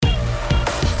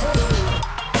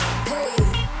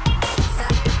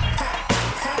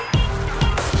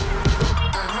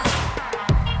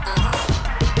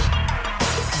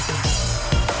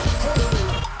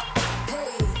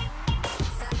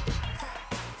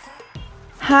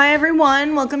Hi,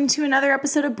 everyone. Welcome to another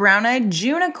episode of Brown Eyed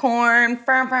Junicorn.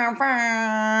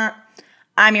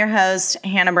 I'm your host,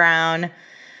 Hannah Brown.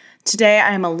 Today,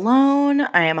 I am alone.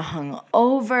 I am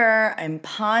hungover. I'm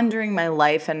pondering my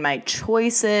life and my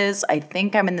choices. I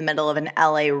think I'm in the middle of an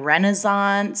LA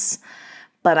renaissance,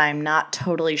 but I'm not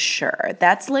totally sure.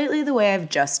 That's lately the way I've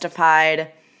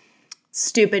justified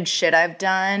stupid shit I've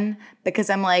done because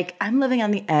I'm like, I'm living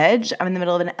on the edge. I'm in the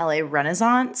middle of an LA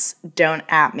renaissance. Don't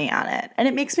at me on it. And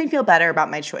it makes me feel better about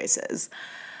my choices.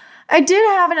 I did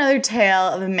have another tale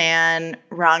of a man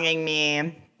wronging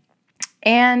me.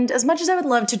 And as much as I would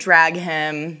love to drag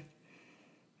him,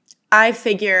 I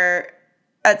figure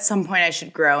at some point I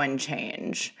should grow and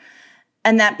change.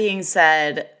 And that being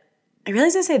said, I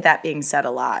realize I say that being said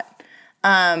a lot.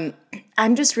 I'm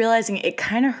just realizing it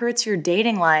kind of hurts your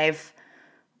dating life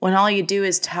when all you do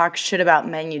is talk shit about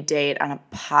men you date on a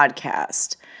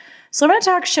podcast. So I'm going to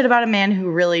talk shit about a man who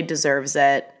really deserves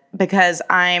it because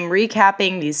I'm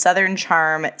recapping the Southern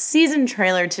Charm season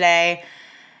trailer today,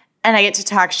 and I get to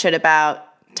talk shit about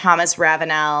Thomas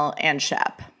Ravenel and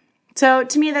Shep. So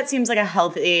to me, that seems like a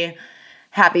healthy,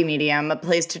 happy medium, a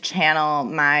place to channel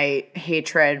my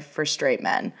hatred for straight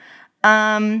men.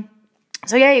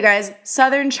 So yeah, you guys,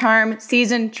 Southern Charm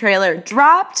season trailer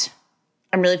dropped.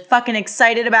 I'm really fucking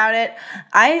excited about it.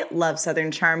 I love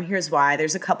Southern Charm. Here's why.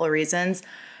 There's a couple of reasons.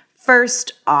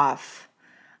 First off,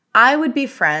 I would be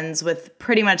friends with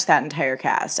pretty much that entire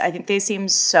cast. I think they seem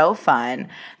so fun.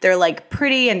 They're like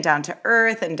pretty and down to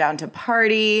earth and down to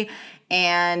party.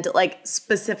 And like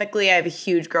specifically, I have a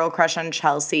huge girl crush on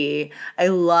Chelsea. I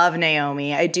love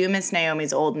Naomi. I do miss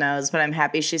Naomi's old nose, but I'm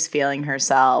happy she's feeling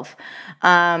herself.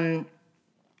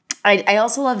 I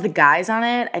also love the guys on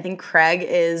it. I think Craig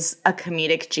is a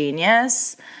comedic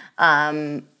genius.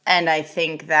 And I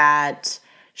think that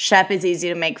Shep is easy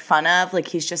to make fun of. Like,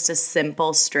 he's just a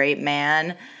simple, straight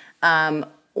man.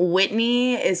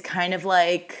 Whitney is kind of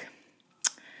like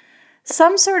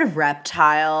some sort of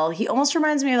reptile. He almost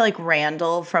reminds me of like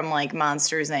Randall from like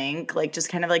Monsters, Inc. Like just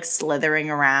kind of like slithering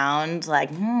around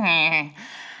like, And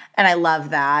I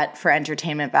love that for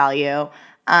entertainment value.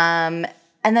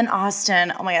 And then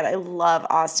Austin, oh my God, I love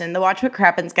Austin. The Watch What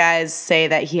Crappens guys say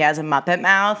that he has a Muppet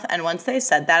mouth. And once they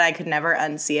said that, I could never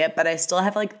unsee it. But I still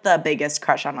have like the biggest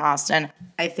crush on Austin.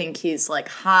 I think he's like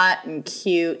hot and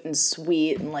cute and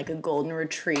sweet and like a golden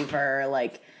retriever,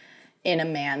 like in a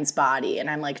man's body. And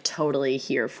I'm like totally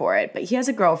here for it. But he has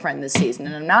a girlfriend this season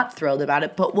and I'm not thrilled about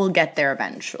it, but we'll get there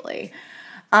eventually.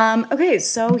 Okay,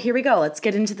 so here we go. Let's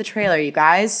get into the trailer, you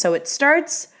guys. So it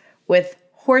starts with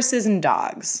horses and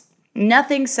dogs.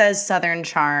 Nothing says Southern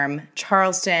Charm,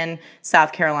 Charleston,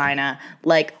 South Carolina,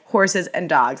 like horses and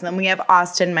dogs. And then we have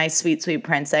Austin, my sweet, sweet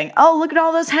prince, saying, oh, look at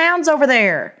all those hounds over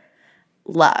there.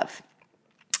 Love.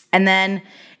 And then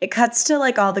it cuts to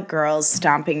like all the girls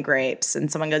stomping grapes. And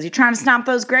someone goes, you trying to stomp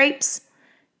those grapes?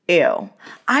 Ew.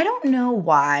 I don't know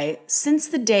why, since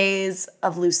the days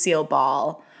of Lucille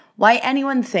Ball, why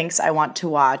anyone thinks I want to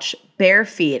watch bare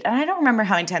feet. And I don't remember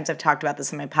how many times I've talked about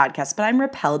this on my podcast, but I'm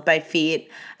repelled by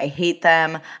feet. I hate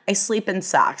them. I sleep in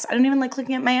socks. I don't even like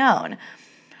looking at my own.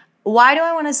 Why do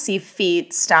I want to see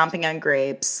feet stomping on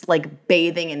grapes, like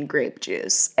bathing in grape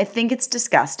juice? I think it's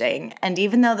disgusting. And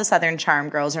even though the Southern Charm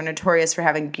girls are notorious for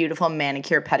having beautiful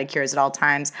manicure pedicures at all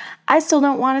times, I still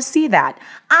don't want to see that.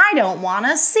 I don't want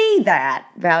to see that.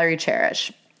 Valerie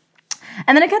Cherish.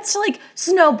 And then it gets to like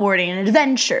snowboarding and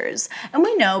adventures. And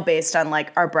we know based on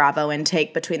like our Bravo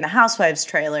intake between the Housewives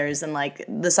trailers and like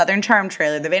the Southern Charm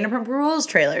trailer, the Vanderpump Rules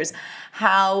trailers,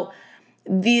 how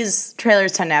these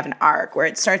trailers tend to have an arc where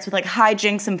it starts with like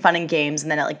hijinks and fun and games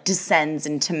and then it like descends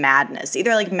into madness,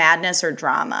 either like madness or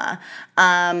drama.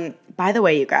 By the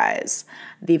way, you guys,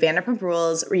 the Vanderpump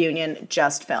Rules reunion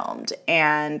just filmed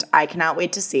and I cannot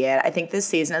wait to see it. I think this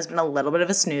season has been a little bit of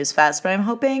a snooze fest, but I'm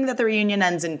hoping that the reunion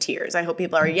ends in tears. I hope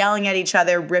people are yelling at each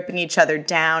other, ripping each other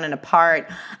down and apart.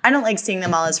 I don't like seeing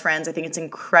them all as friends. I think it's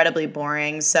incredibly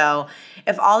boring. So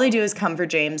if all they do is come for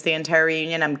James the entire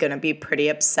reunion, I'm going to be pretty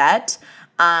upset.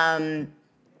 But,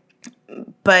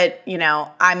 you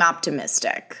know, I'm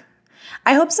optimistic.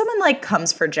 I hope someone, like,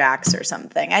 comes for Jax or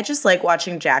something. I just like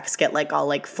watching Jax get, like, all,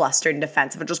 like, flustered and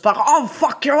defensive and just be like, oh,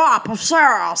 fuck you up, I'm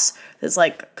serious. His,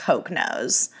 like, Coke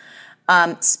nose.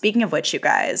 Speaking of which, you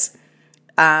guys,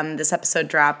 this episode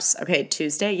drops,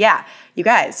 Tuesday. Yeah, you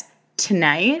guys,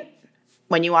 tonight,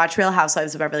 when you watch Real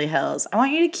Housewives of Beverly Hills, I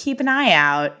want you to keep an eye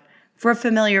out for a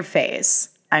familiar face.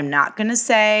 I'm not going to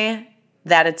say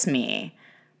that it's me,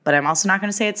 but I'm also not going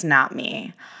to say it's not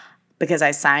me. Because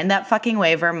I signed that fucking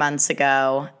waiver months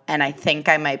ago, and I think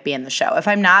I might be in the show. If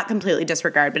I'm not, completely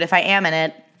disregard. But if I am in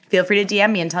it, feel free to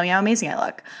DM me and tell me how amazing I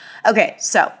look. Okay,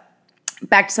 so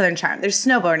back to Southern Charm. There's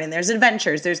snowboarding, there's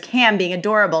adventures, there's Cam being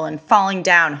adorable and falling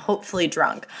down, hopefully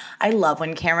drunk. I love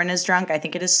when Cameron is drunk. I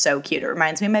think it is so cute. It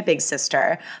reminds me of my big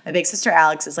sister. My big sister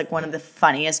Alex is like one of the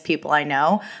funniest people I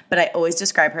know, but I always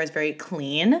describe her as very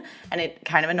clean, and it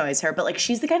kind of annoys her. But like,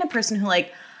 she's the kind of person who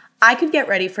like, I could get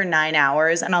ready for 9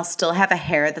 hours and I'll still have a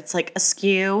hair that's like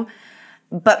askew.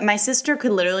 But my sister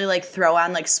could literally like throw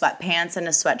on like sweatpants and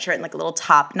a sweatshirt and like a little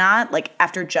top knot like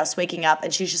after just waking up,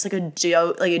 and she's just like a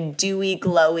dewy,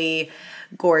 glowy,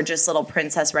 gorgeous little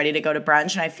princess ready to go to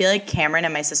brunch. And I feel like Cameron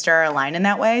and my sister are aligned in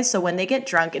that way. So when they get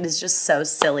drunk, it is just so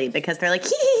silly because they're like, hee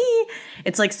hee hee.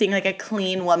 It's like seeing like a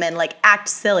clean woman like act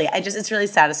silly. It's really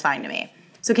satisfying to me.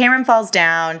 So Cameron falls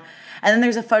down, and then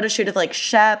there's a photo shoot of like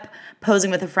Shep posing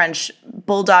with a French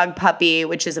bulldog puppy,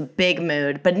 which is a big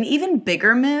mood. But an even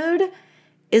bigger mood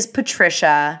is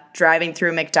Patricia driving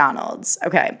through McDonald's.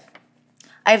 Okay.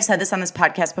 I've said this on this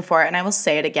podcast before, and I will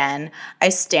say it again. I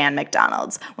stan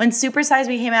McDonald's. When Super Size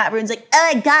Me came out, everyone's like,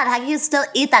 oh my God, how can you still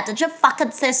eat that? Did you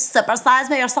fucking say Super Size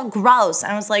Me? You're so gross.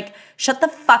 And I was like, shut the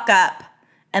fuck up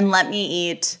and let me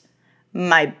eat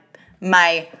my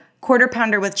quarter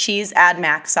pounder with cheese, add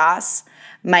mac sauce,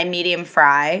 my medium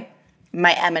fry,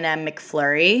 my M&M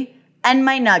McFlurry, and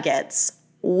my nuggets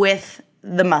with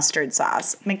the mustard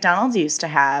sauce. McDonald's used to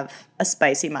have a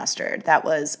spicy mustard that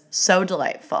was so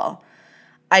delightful.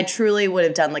 I truly would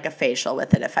have done like a facial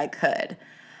with it if I could.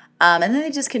 And then they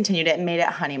just continued it and made it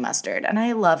honey mustard. And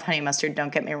I love honey mustard,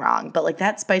 don't get me wrong. But like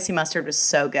that spicy mustard was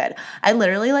so good. I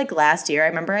literally like last year, I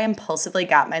remember I impulsively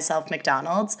got myself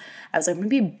McDonald's. I was like, I'm gonna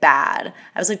be bad.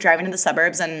 I was like driving to the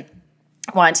suburbs and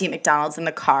wanted to eat McDonald's in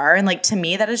the car. And like to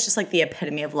me, that is just like the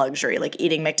epitome of luxury, like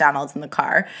eating McDonald's in the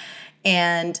car.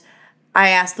 And I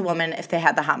asked the woman if they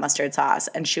had the hot mustard sauce,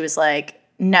 and she was like,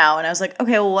 no. And I was like,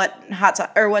 okay, well,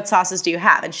 what sauces do you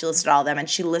have? And she listed all of them, and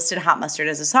she listed hot mustard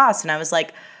as a sauce. And I was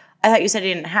like, I thought you said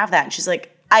you didn't have that. And she's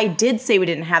like, I did say we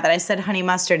didn't have that. I said honey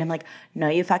mustard. And I'm like, no,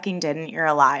 you fucking didn't. You're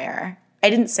a liar. I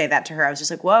didn't say that to her. I was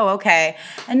just like, whoa, okay.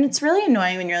 And it's really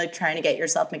annoying when you're like trying to get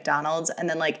yourself McDonald's, and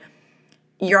then like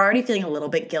you're already feeling a little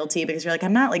bit guilty because you're like,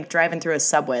 I'm not like driving through a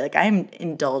Subway. Like I'm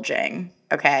indulging,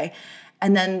 okay?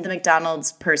 And then the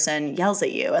McDonald's person yells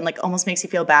at you and like almost makes you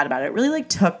feel bad about it. It really like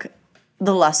took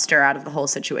the luster out of the whole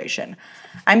situation.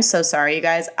 I'm so sorry, you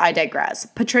guys. I digress.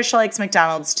 Patricia likes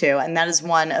McDonald's too, and that is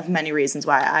one of many reasons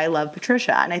why I love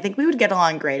Patricia. And I think we would get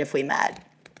along great if we met.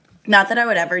 Not that I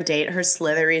would ever date her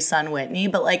slithery son, Whitney,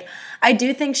 but like I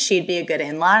do think she'd be a good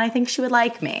in-law, and I think she would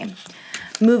like me.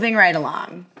 Moving right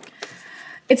along.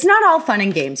 It's not all fun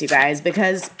and games, you guys,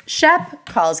 because Shep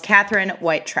calls Catherine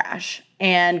white trash.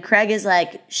 And Craig is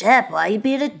like, Shep, why you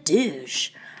being a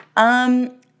douche?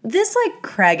 This like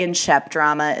Craig and Shep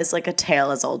drama is like a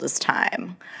tale as old as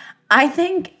time. I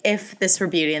think if this were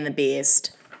Beauty and the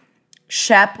Beast,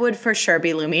 Shep would for sure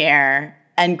be Lumiere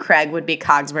and Craig would be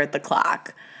Cogsworth the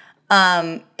Clock.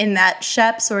 In that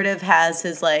Shep sort of has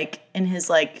his like, in his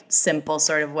like simple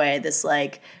sort of way, this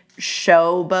like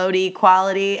showboaty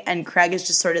quality, and Craig is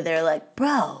just sort of there like,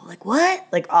 bro, like what?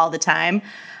 Like all the time.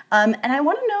 And I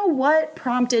want to know what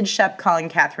prompted Shep calling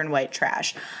Catherine white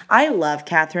trash. I love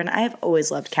Catherine. I have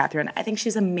always loved Catherine. I think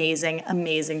she's amazing,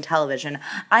 amazing television.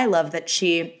 I love that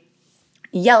she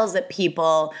yells at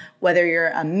people, whether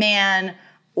you're a man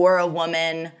or a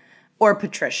woman or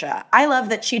Patricia. I love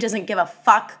that she doesn't give a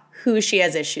fuck who she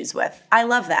has issues with. I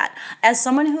love that. As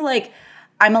someone who like,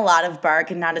 I'm a lot of bark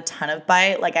and not a ton of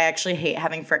bite. Like, I actually hate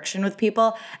having friction with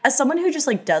people. As someone who just,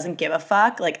 like, doesn't give a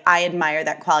fuck, like, I admire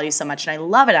that quality so much, and I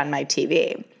love it on my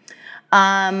TV.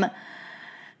 And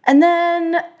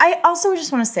then I also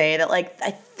just want to say that, like,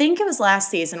 I think it was last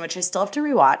season, which I still have to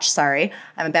rewatch. Sorry,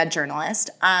 I'm a bad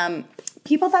journalist.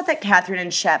 People thought that Catherine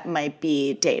and Shep might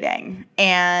be dating.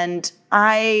 And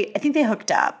I think they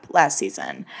hooked up last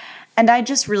season. And I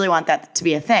just really want that to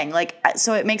be a thing. Like,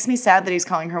 so it makes me sad that he's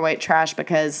calling her white trash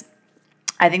because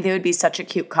I think they would be such a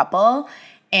cute couple.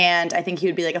 And I think he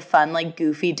would be like a fun, like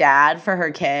goofy dad for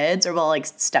her kids, or well, like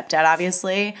stepdad,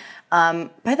 obviously.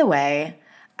 By the way,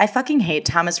 I fucking hate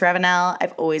Thomas Ravenel.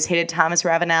 I've always hated Thomas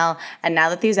Ravenel. And now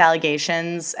that these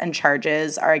allegations and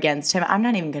charges are against him, I'm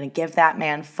not even going to give that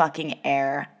man fucking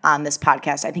air on this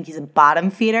podcast. I think he's a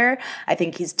bottom feeder. I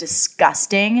think he's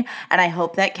disgusting. And I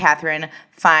hope that Catherine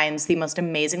finds the most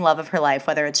amazing love of her life,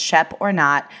 whether it's Shep or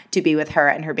not, to be with her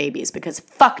and her babies, because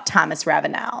fuck Thomas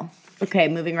Ravenel. Okay,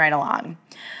 moving right along.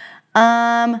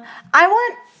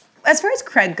 As far as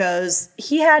Craig goes,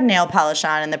 he had nail polish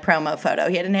on in the promo photo.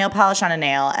 He had a nail polish on a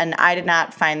nail, and I did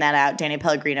not find that out. Danny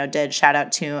Pellegrino did. Shout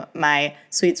out to my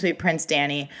sweet, sweet Prince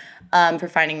Danny for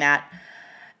finding that.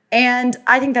 And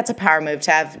I think that's a power move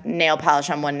to have nail polish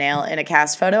on one nail in a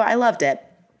cast photo. I loved it.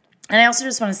 And I also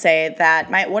just want to say that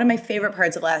one of my favorite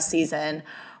parts of last season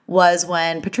was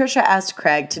when Patricia asked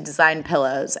Craig to design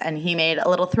pillows, and he made a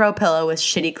little throw pillow with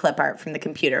shitty clip art from the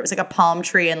computer. It was like a palm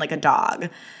tree and like a dog.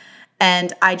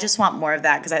 And I just want more of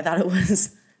that because I thought it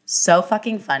was so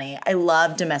fucking funny. I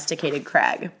love domesticated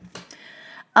Craig.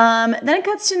 Then it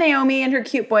cuts to Naomi and her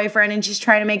cute boyfriend, and she's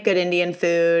trying to make good Indian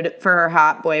food for her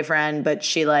hot boyfriend, but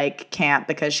she can't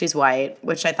because she's white,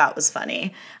 which I thought was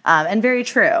funny, and very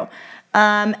true.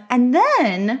 And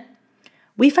then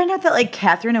we find out that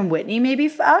Catherine and Whitney may be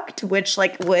fucked, which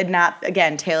would not,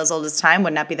 again, tale as old as time,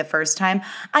 would not be the first time.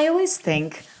 I always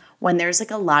think when there's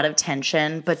a lot of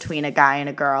tension between a guy and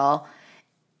a girl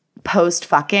post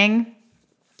fucking,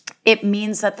 it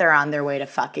means that they're on their way to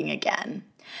fucking again.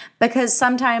 Because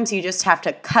sometimes you just have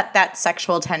to cut that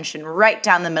sexual tension right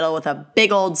down the middle with a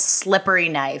big old slippery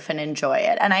knife and enjoy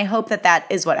it. And I hope that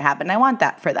is what happened. I want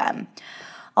that for them.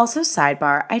 Also,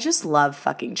 sidebar, I just love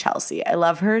fucking Chelsea. I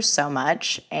love her so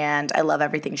much, and I love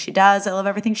everything she does. I love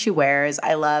everything she wears.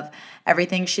 I love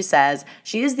everything she says.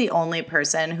 She is the only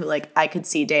person who, I could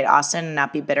see date Austin and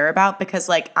not be bitter about because,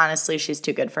 honestly, she's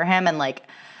too good for him. And,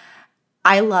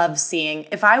 I love seeing,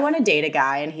 if I want to date a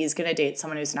guy and he's going to date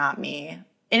someone who's not me,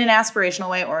 in an aspirational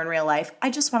way or in real life, I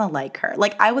just want to like her.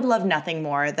 I would love nothing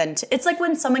more than it's like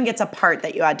when someone gets a part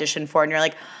that you audition for and you're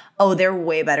like, oh, they're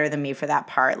way better than me for that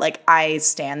part. I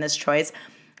stand this choice.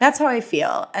 That's how I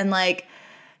feel. And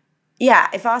yeah,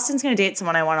 if Austin's going to date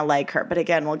someone, I want to like her. But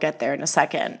again, we'll get there in a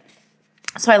second.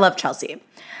 So I love Chelsea.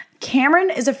 Cameron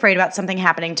is afraid about something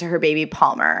happening to her baby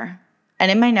Palmer.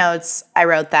 And in my notes, I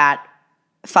wrote that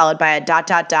followed by a ...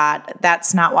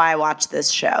 That's not why I watched this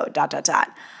show, ...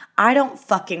 I don't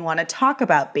fucking want to talk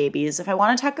about babies. If I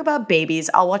want to talk about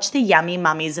babies, I'll watch The Yummy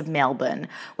Mummies of Melbourne,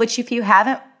 which if you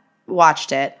haven't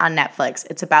watched it on Netflix,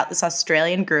 it's about this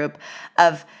Australian group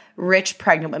of rich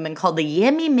pregnant women called the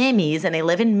Yummy Mummies, and they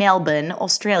live in Melbourne,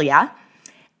 Australia,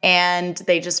 and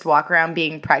they just walk around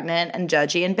being pregnant and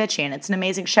judgy and bitchy, and it's an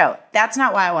amazing show. That's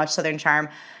not why I watch Southern Charm.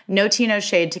 No tea, no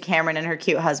shade to Cameron and her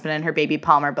cute husband and her baby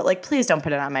Palmer, but please don't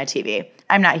put it on my TV.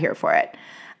 I'm not here for it.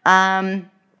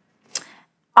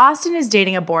 Austin is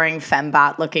dating a boring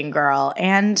fembot-looking girl,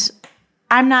 and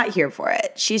I'm not here for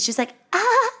it. She's just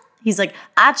he's like,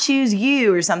 I choose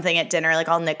you or something at dinner,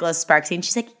 all Nicholas Sparksy, and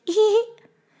she's like, ee.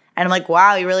 And I'm like,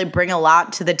 wow, you really bring a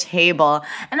lot to the table.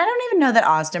 And I don't even know that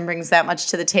Austin brings that much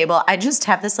to the table. I just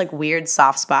have this weird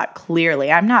soft spot,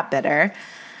 clearly. I'm not bitter.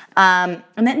 And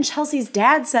then Chelsea's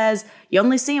dad says, you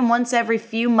only see him once every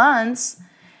few months.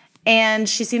 And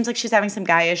she seems like she's having some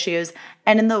guy issues.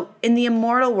 And in the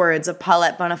immortal words of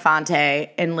Paulette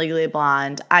Bonifante in Legally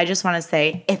Blonde, I just want to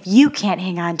say, if you can't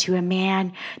hang on to a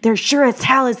man, there sure as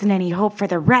hell isn't any hope for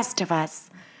the rest of us.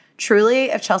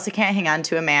 Truly, if Chelsea can't hang on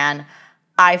to a man,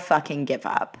 I fucking give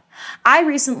up. I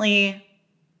recently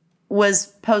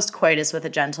was post-coitus with a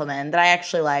gentleman that I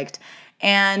actually liked,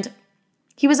 and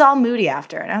he was all moody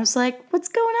after. And I was like, what's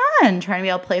going on? Trying to be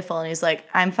all playful. And he's like,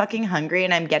 I'm fucking hungry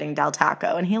and I'm getting Del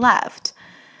Taco. And he left.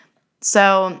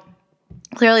 So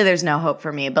clearly there's no hope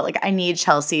for me. But I need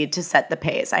Chelsea to set the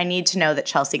pace. I need to know that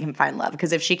Chelsea can find love.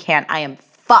 Because if she can't, I am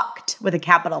fucked with a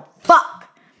capital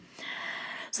fuck.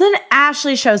 So then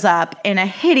Ashley shows up in a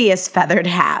hideous feathered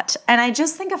hat. And I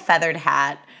just think a feathered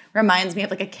hat reminds me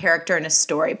of a character in a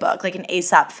storybook, an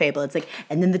Aesop fable. It's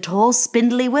and then the tall,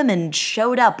 spindly women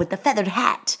showed up with the feathered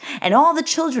hat, and all the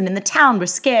children in the town were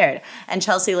scared. And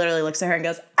Chelsea literally looks at her and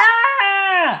goes,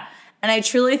 ah! And I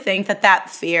truly think that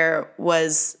fear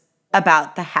was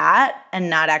about the hat and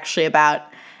not actually about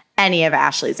any of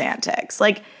Ashley's antics.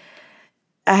 I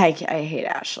hate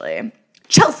Ashley.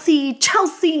 Chelsea.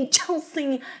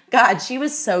 God, she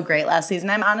was so great last season.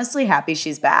 I'm honestly happy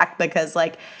she's back because,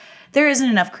 there isn't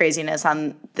enough craziness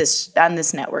on this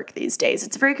network these days.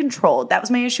 It's very controlled. That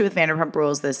was my issue with Vanderpump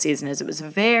Rules this season, is it was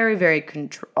very, very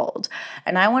controlled.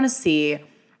 And I want to see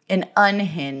an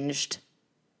unhinged,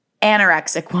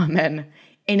 anorexic woman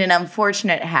in an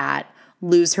unfortunate hat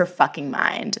lose her fucking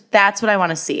mind. That's what I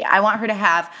want to see. I want her to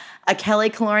have a Kelly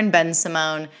Kaloran Ben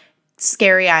Simone,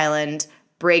 Scary Island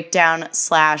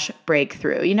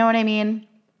breakdown/breakthrough. You know what I mean?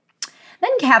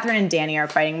 Then Catherine and Danny are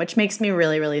fighting, which makes me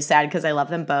really, really sad because I love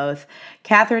them both.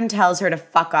 Catherine tells her to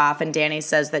fuck off, and Danny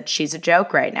says that she's a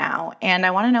joke right now. And I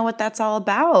want to know what that's all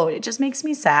about. It just makes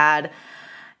me sad.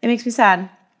 It makes me sad.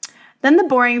 Then the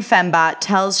boring fembot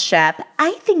tells Shep,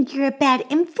 I think you're a bad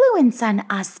influence on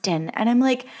Austin. And I'm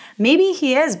like, maybe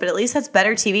he is, but at least that's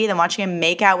better TV than watching him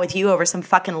make out with you over some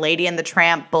fucking Lady and the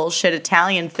Tramp bullshit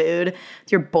Italian food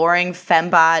with your boring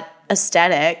fembot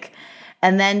aesthetic.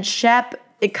 And then Shep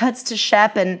it cuts to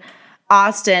Shep and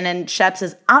Austin, and Shep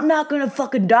says, I'm not going to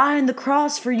fucking die on the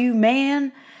cross for you,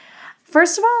 man.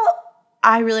 First of all,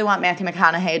 I really want Matthew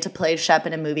McConaughey to play Shep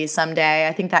in a movie someday.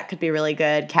 I think that could be really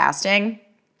good casting.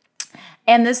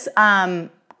 And this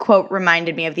quote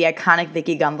reminded me of the iconic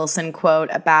Vicki Gunvalson quote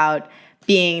about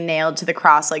being nailed to the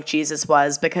cross like Jesus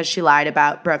was because she lied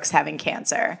about Brooks having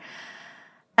cancer.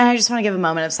 And I just want to give a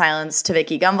moment of silence to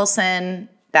Vicki Gunvalson,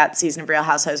 that season of Real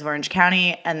Housewives of Orange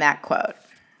County, and that quote.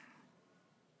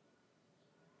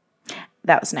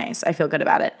 That was nice. I feel good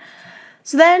about it.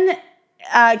 So then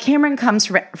Cameron comes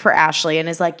for Ashley and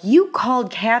is like, you called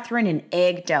Catherine an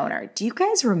egg donor. Do you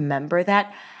guys remember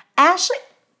that?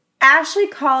 Ashley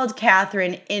called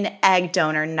Catherine an egg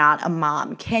donor, not a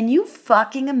mom. Can you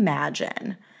fucking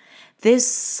imagine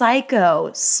this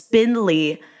psycho,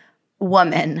 spindly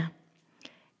woman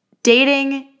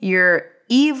dating your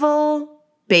evil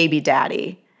baby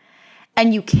daddy,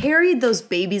 and you carried those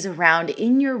babies around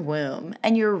in your womb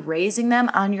and you're raising them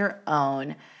on your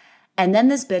own, and then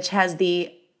this bitch has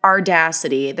the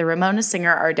audacity, the Ramona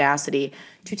Singer audacity,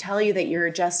 to tell you that you're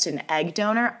just an egg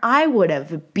donor? I would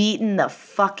have beaten the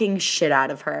fucking shit out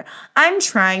of her. I'm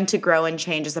trying to grow and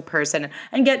change as a person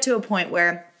and get to a point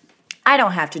where I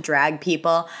don't have to drag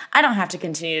people. I don't have to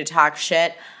continue to talk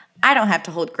shit. I don't have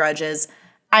to hold grudges.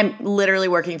 I'm literally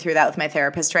working through that with my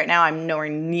therapist right now. I'm nowhere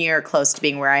near close to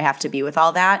being where I have to be with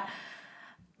all that.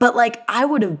 But like, I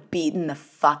would have beaten the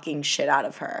fucking shit out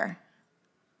of her.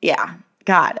 Yeah.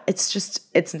 God, it's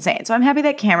insane. So I'm happy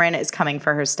that Cameron is coming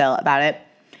for her still about it.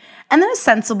 And then a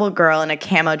sensible girl in a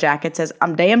camo jacket says,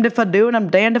 I'm damned if I do and I'm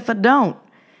damned if I don't.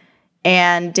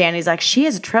 And Danny's like, she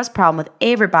has a trust problem with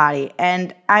everybody.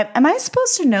 And am I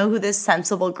supposed to know who this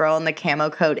sensible girl in the camo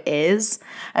coat is?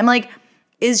 I'm like,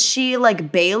 is she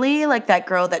like Bailey, like that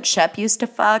girl that Shep used to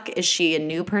fuck? Is she a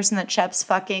new person that Shep's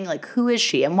fucking? Like, who is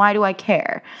she and why do I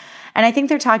care? And I think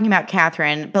they're talking about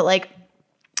Catherine, but like,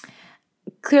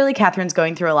 clearly Catherine's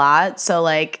going through a lot, so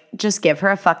like just give her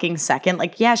a fucking second.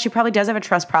 Like, yeah, she probably does have a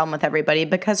trust problem with everybody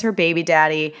because her baby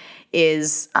daddy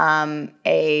is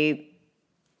a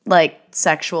like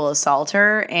sexual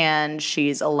assaulter and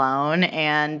she's alone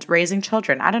and raising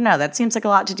children. I don't know. That seems like a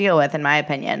lot to deal with in my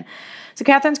opinion. So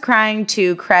Catherine's crying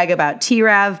to Craig about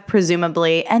T-Rav,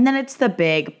 presumably, and then it's the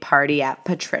big party at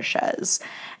Patricia's.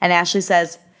 And Ashley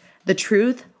says, the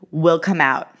truth will come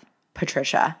out,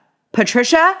 Patricia.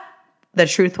 Patricia, the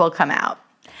truth will come out.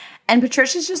 And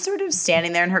Patricia's just sort of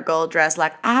standing there in her gold dress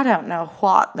like, I don't know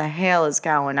what the hell is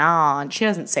going on. She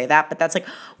doesn't say that, but that's like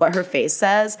what her face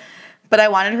says. But I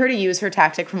wanted her to use her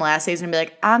tactic from last season and be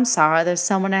like, I'm sorry, there's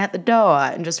someone at the door,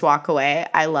 and just walk away.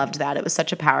 I loved that. It was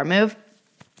such a power move.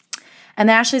 And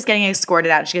then Ashley's getting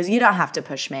escorted out. She goes, you don't have to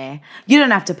push me. You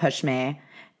don't have to push me.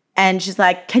 And she's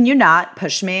like, can you not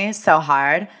push me so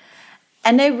hard?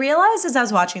 And I realized as I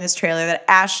was watching this trailer that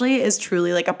Ashley is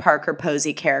truly like a Parker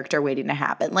Posey character waiting to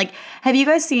happen. Like, have you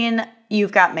guys seen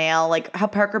You've Got Mail? Like how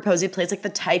Parker Posey plays like the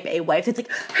type A wife. It's like,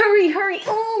 hurry,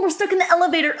 oh, we're stuck in the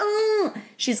elevator. Oh.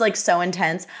 She's like so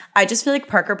intense. I just feel like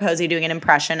Parker Posey doing an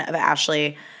impression of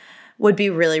Ashley would be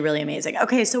really, really amazing.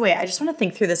 Okay, so wait, I just want to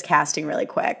think through this casting really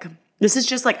quick. This is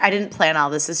just like, I didn't plan all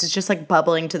this. This is just like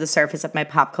bubbling to the surface of my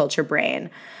pop culture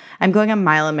brain. I'm going a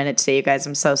mile a minute today, you guys.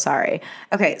 I'm so sorry.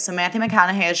 Okay, so Matthew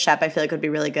McConaughey as Shep I feel like would be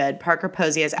really good. Parker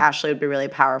Posey as Ashley would be really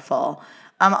powerful.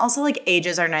 Also, like,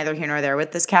 ages are neither here nor there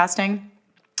with this casting.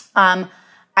 I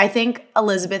think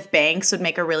Elizabeth Banks would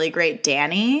make a really great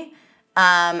Danny.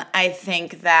 I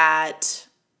think that,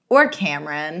 or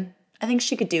Cameron. I think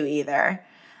she could do either.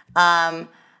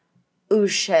 Ooh,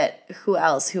 shit. Who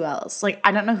else? Like,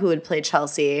 I don't know who would play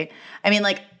Chelsea. I mean,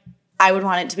 like, I would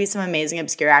want it to be some amazing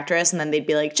obscure actress, and then they'd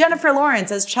be like, Jennifer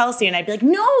Lawrence as Chelsea, and I'd be like,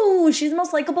 no, she's the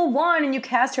most likable one, and you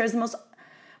cast her as the most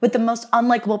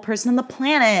unlikable person on the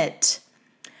planet.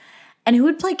 And who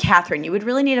would play Catherine? You would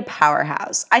really need a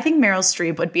powerhouse. I think Meryl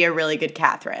Streep would be a really good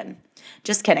Catherine.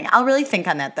 Just kidding. I'll really think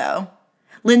on that, though.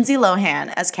 Lindsay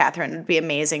Lohan as Catherine would be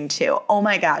amazing, too. Oh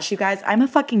my gosh, you guys, I'm a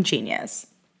fucking genius.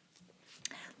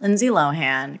 Lindsay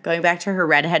Lohan, going back to her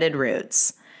redheaded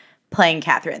roots, playing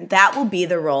Catherine. That will be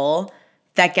the role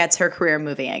that gets her career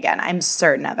moving again. I'm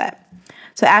certain of it.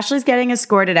 So Ashley's getting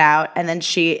escorted out, and then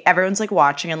everyone's like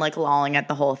watching and like lolling at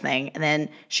the whole thing. And then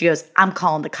she goes, I'm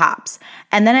calling the cops.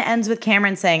 And then it ends with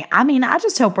Cameron saying, I mean, I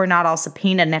just hope we're not all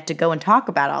subpoenaed and have to go and talk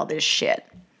about all this shit.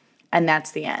 And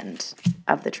that's the end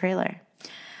of the trailer.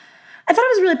 I thought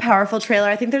it was a really powerful trailer.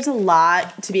 I think there's a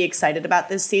lot to be excited about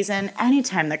this season.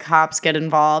 Anytime the cops get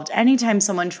involved, anytime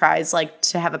someone tries like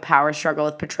to have a power struggle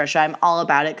with Patricia, I'm all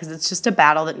about it because it's just a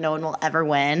battle that no one will ever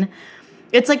win.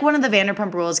 It's like one of the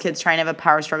Vanderpump Rules kids trying to have a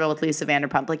power struggle with Lisa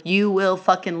Vanderpump. Like, you will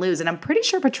fucking lose. And I'm pretty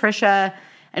sure Patricia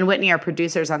and Whitney are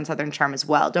producers on Southern Charm as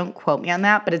well. Don't quote me on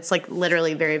that, but it's like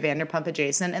literally very Vanderpump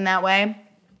adjacent in that way.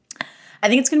 I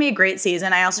think it's going to be a great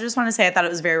season. I also just want to say I thought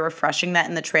it was very refreshing that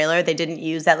in the trailer they didn't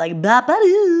use that like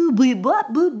bop-a-doo, bleep,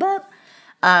 bop, boop, bop,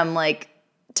 like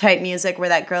type music where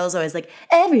that girl is always like,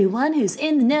 everyone who's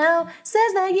in the know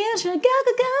says that you should go,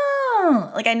 go,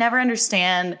 go. Like, I never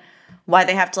understand why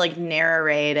they have to like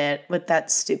narrate it with that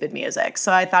stupid music.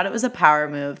 So I thought it was a power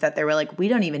move that they were like, we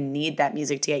don't even need that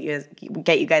music to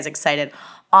get you guys excited.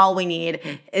 All we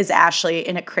need is Ashley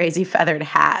in a crazy feathered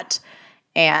hat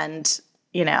and,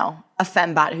 you know, a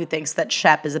fembot who thinks that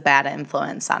Shep is a bad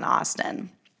influence on Austin.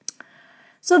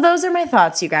 So those are my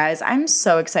thoughts, you guys. I'm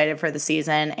so excited for the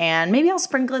season, and maybe I'll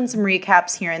sprinkle in some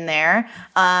recaps here and there.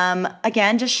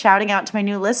 Again, just shouting out to my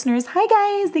new listeners. Hi,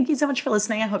 guys. Thank you so much for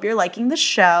listening. I hope you're liking the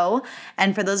show.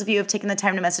 And for those of you who have taken the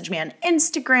time to message me on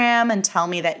Instagram and tell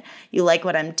me that you like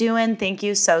what I'm doing, thank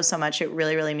you so, so much. It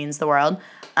really, really means the world.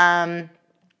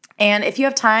 And if you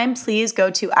have time, please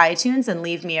go to iTunes and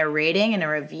leave me a rating and a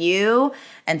review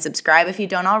and subscribe if you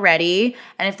don't already.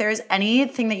 And if there's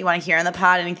anything that you want to hear on the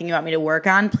pod, anything you want me to work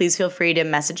on, please feel free to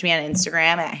message me on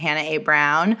Instagram at Hannah A.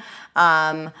 Brown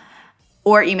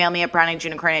or email me at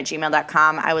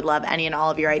browningunicorn@gmail.com. I would love any and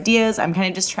all of your ideas. I'm kind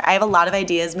of just I have a lot of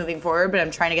ideas moving forward, but I'm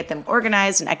trying to get them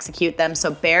organized and execute them, so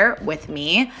bear with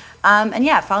me. And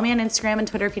yeah, follow me on Instagram and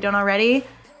Twitter if you don't already.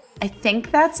 I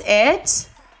think that's it.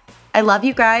 I love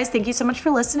you guys. Thank you so much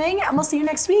for listening, and we'll see you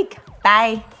next week.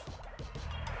 Bye.